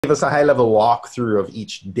Give us a high-level walkthrough of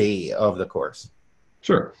each day of the course.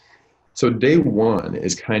 Sure. So day one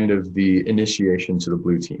is kind of the initiation to the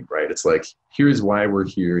blue team, right? It's like, here's why we're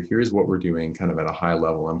here. Here's what we're doing kind of at a high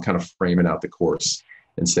level. I'm kind of framing out the course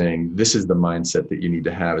and saying, this is the mindset that you need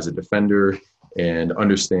to have as a defender, and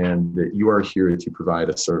understand that you are here to provide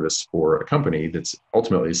a service for a company that's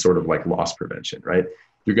ultimately sort of like loss prevention, right?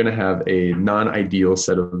 You're going to have a non-ideal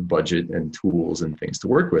set of budget and tools and things to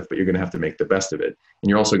work with, but you're going to have to make the best of it. And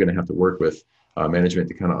you're also going to have to work with management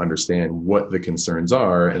to kind of understand what the concerns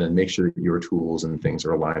are, and then make sure that your tools and things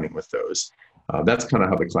are aligning with those. That's kind of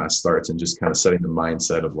how the class starts, and just kind of setting the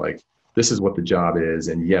mindset of like, this is what the job is.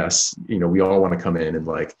 And yes, we all want to come in and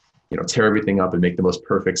like, tear everything up and make the most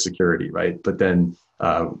perfect security, right? But then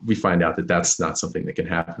we find out that that's not something that can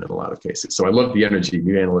happen in a lot of cases. So I love the energy.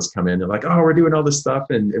 New analysts come in, they're like, oh, we're doing all this stuff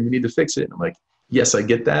and we need to fix it. And I'm like, yes, I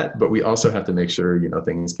get that, but we also have to make sure,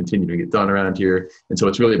 things continue to get done around here. And so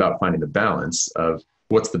it's really about finding the balance of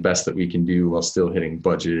what's the best that we can do while still hitting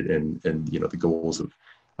budget and the goals of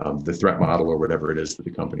the threat model or whatever it is that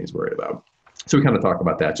the company is worried about. So we kind of talk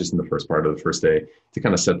about that just in the first part of the first day to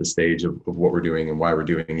kind of set the stage of what we're doing and why we're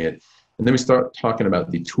doing it. And then we start talking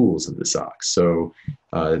about the tools of the SOC. So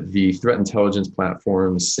the threat intelligence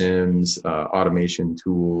platforms, SIMs, automation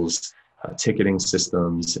tools, ticketing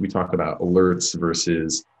systems. We talk about alerts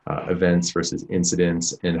versus events versus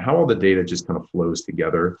incidents, and how all the data just kind of flows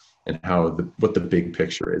together, and what the big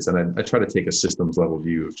picture is. And I try to take a systems level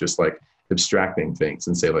view of just like abstracting things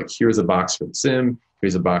and say, like, here's a box for the SIM,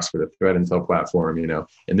 here's a box for the threat intel platform,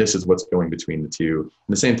 and this is what's going between the two.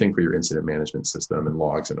 And the same thing for your incident management system and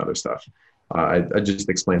logs and other stuff. I just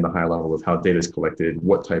explained the high level of how data is collected,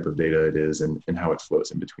 what type of data it is, and how it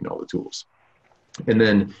flows in between all the tools. And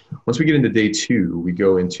then once we get into day two, we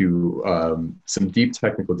go into some deep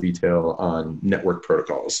technical detail on network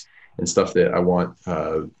protocols and stuff that I want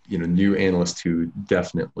new analysts to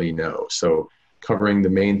definitely know. So covering the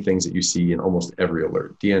main things that you see in almost every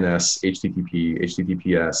alert: DNS, HTTP,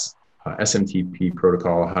 HTTPS, SMTP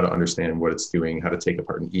protocol, how to understand what it's doing, how to take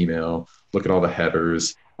apart an email, look at all the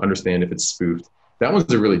headers, understand if it's spoofed. That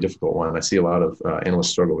one's a really difficult one. I see a lot of analysts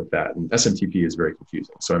struggle with that, and SMTP is very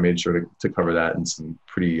confusing. So I made sure to cover that in some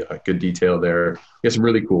pretty good detail there. We have some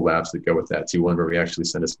really cool labs that go with that too. One where we actually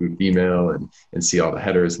send a spoofed email and see all the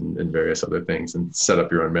headers and various other things, and set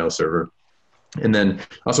up your own mail server. And then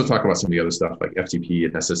also talk about some of the other stuff like FTP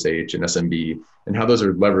and SSH and SMB, and how those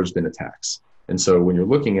are leveraged in attacks. And so when you're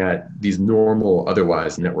looking at these normal,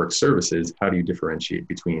 otherwise network services, how do you differentiate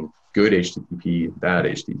between good HTTP, bad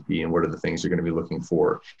HTTP, and what are the things you're going to be looking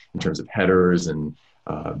for in terms of headers and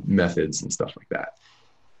methods and stuff like that?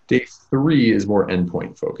 Day three is more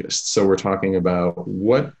endpoint focused. So we're talking about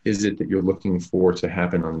what is it that you're looking for to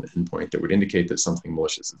happen on the endpoint that would indicate that something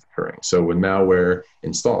malicious is occurring. So when malware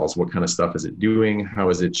installs, what kind of stuff is it doing? How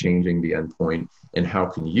is it changing the endpoint? And how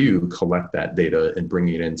can you collect that data and bring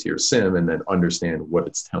it into your SIM and then understand what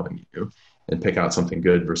it's telling you and pick out something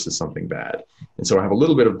good versus something bad? And so I have a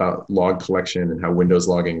little bit about log collection and how Windows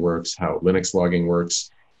logging works, how Linux logging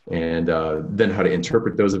works, and then how to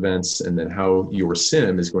interpret those events, and then how your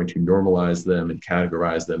SIM is going to normalize them and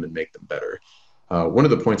categorize them and make them better. One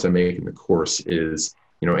of the points I make in the course is,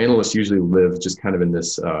 analysts usually live just kind of in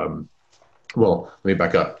this, well, let me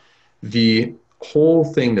back up. The whole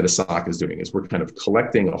thing that a SOC is doing is we're kind of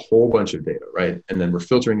collecting a whole bunch of data, right? And then we're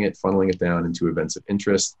filtering it, funneling it down into events of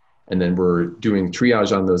interest. And then we're doing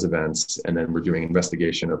triage on those events. And then we're doing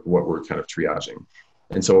investigation of what we're kind of triaging.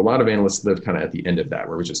 And so a lot of analysts live kind of at the end of that,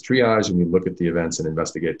 where we just triage and we look at the events and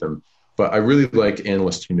investigate them. But I really like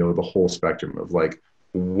analysts who know the whole spectrum of like,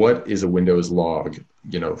 what is a Windows log,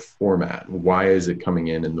 format? Why is it coming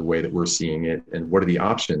in the way that we're seeing it? And what are the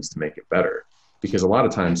options to make it better? Because a lot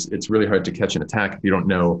of times it's really hard to catch an attack if you don't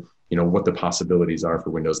know, what the possibilities are for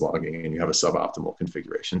Windows logging and you have a suboptimal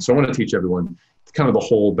configuration. So I want to teach everyone kind of the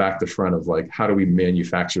whole back to front of like, how do we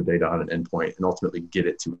manufacture data on an endpoint and ultimately get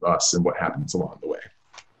it to us and what happens along the way.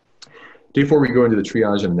 Day four, we go into the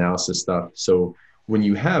triage and analysis stuff. So when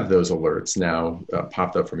you have those alerts now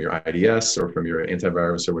popped up from your IDS or from your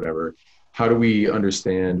antivirus or whatever, how do we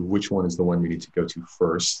understand which one is the one we need to go to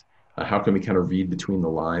first? How can we kind of read between the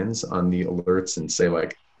lines on the alerts and say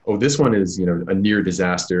like, oh, this one is, a near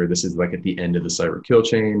disaster. This is like at the end of the cyber kill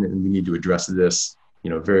chain, and we need to address this,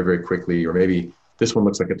 very, very quickly. Or maybe this one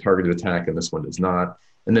looks like a targeted attack and this one does not.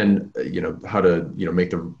 And then, how to,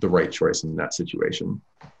 make the right choice in that situation.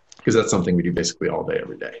 Because that's something we do basically all day,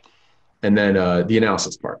 every day. And then the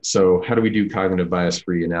analysis part. So how do we do cognitive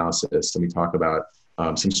bias-free analysis? And we talk about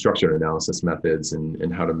some structured analysis methods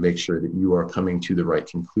and how to make sure that you are coming to the right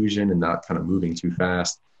conclusion and not kind of moving too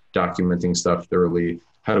fast, documenting stuff thoroughly,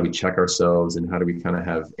 how do we check ourselves, and how do we kind of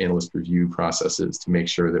have analyst review processes to make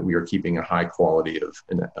sure that we are keeping a high quality of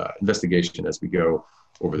investigation as we go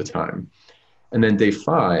over the time. And then day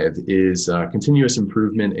 5 is continuous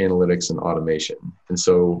improvement, analytics, and automation. And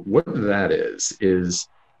so what that is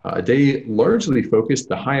a day largely focused.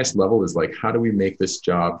 The highest level is like, how do we make this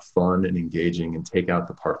job fun and engaging and take out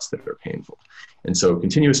the parts that are painful? And so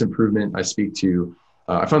continuous improvement, I speak to,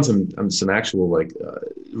 I found some actual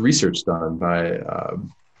research done by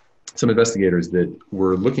some investigators that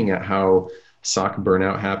were looking at how SOC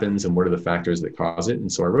burnout happens and what are the factors that cause it.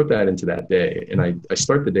 And so I wrote that into that day, and I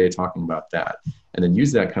start the day talking about that, and then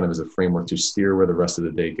use that kind of as a framework to steer where the rest of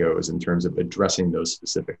the day goes in terms of addressing those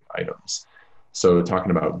specific items. So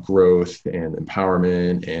talking about growth and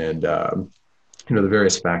empowerment and the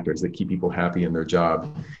various factors that keep people happy in their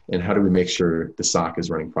job, and how do we make sure the SOC is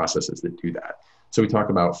running processes that do that. So we talk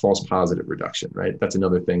about false positive reduction, right? That's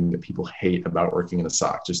another thing that people hate about working in a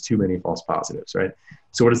SOC, just too many false positives, right?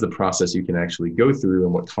 So what is the process you can actually go through,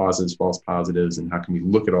 and what causes false positives, and how can we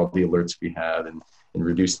look at all the alerts we have and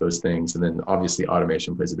reduce those things? And then obviously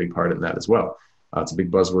automation plays a big part in that as well. It's a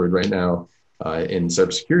big buzzword right now in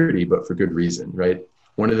cybersecurity, but for good reason, right?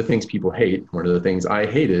 One of the things people hate, one of the things I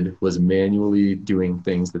hated, was manually doing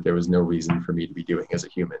things that there was no reason for me to be doing as a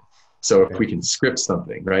human. So if we can script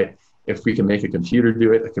something, right? If we can make a computer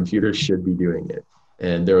do it, a computer should be doing it.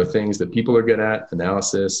 And there are things that people are good at,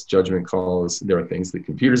 analysis, judgment calls. There are things that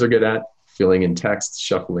computers are good at, filling in text,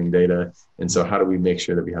 shuffling data. And so how do we make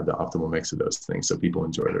sure that we have the optimal mix of those things so people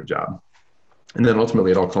enjoy their job? And then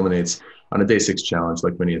ultimately it all culminates on a day 6 challenge,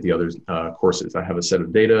 like many of the other courses. I have a set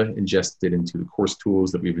of data ingested into the course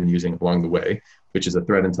tools that we've been using along the way, which is a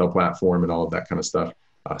threat intel platform and all of that kind of stuff,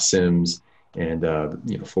 SIMs and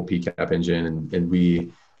full PCAP engine. And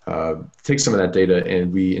we take some of that data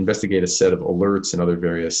and we investigate a set of alerts and other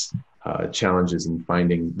various challenges in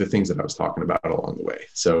finding the things that I was talking about along the way.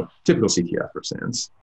 So typical CTF or SANS.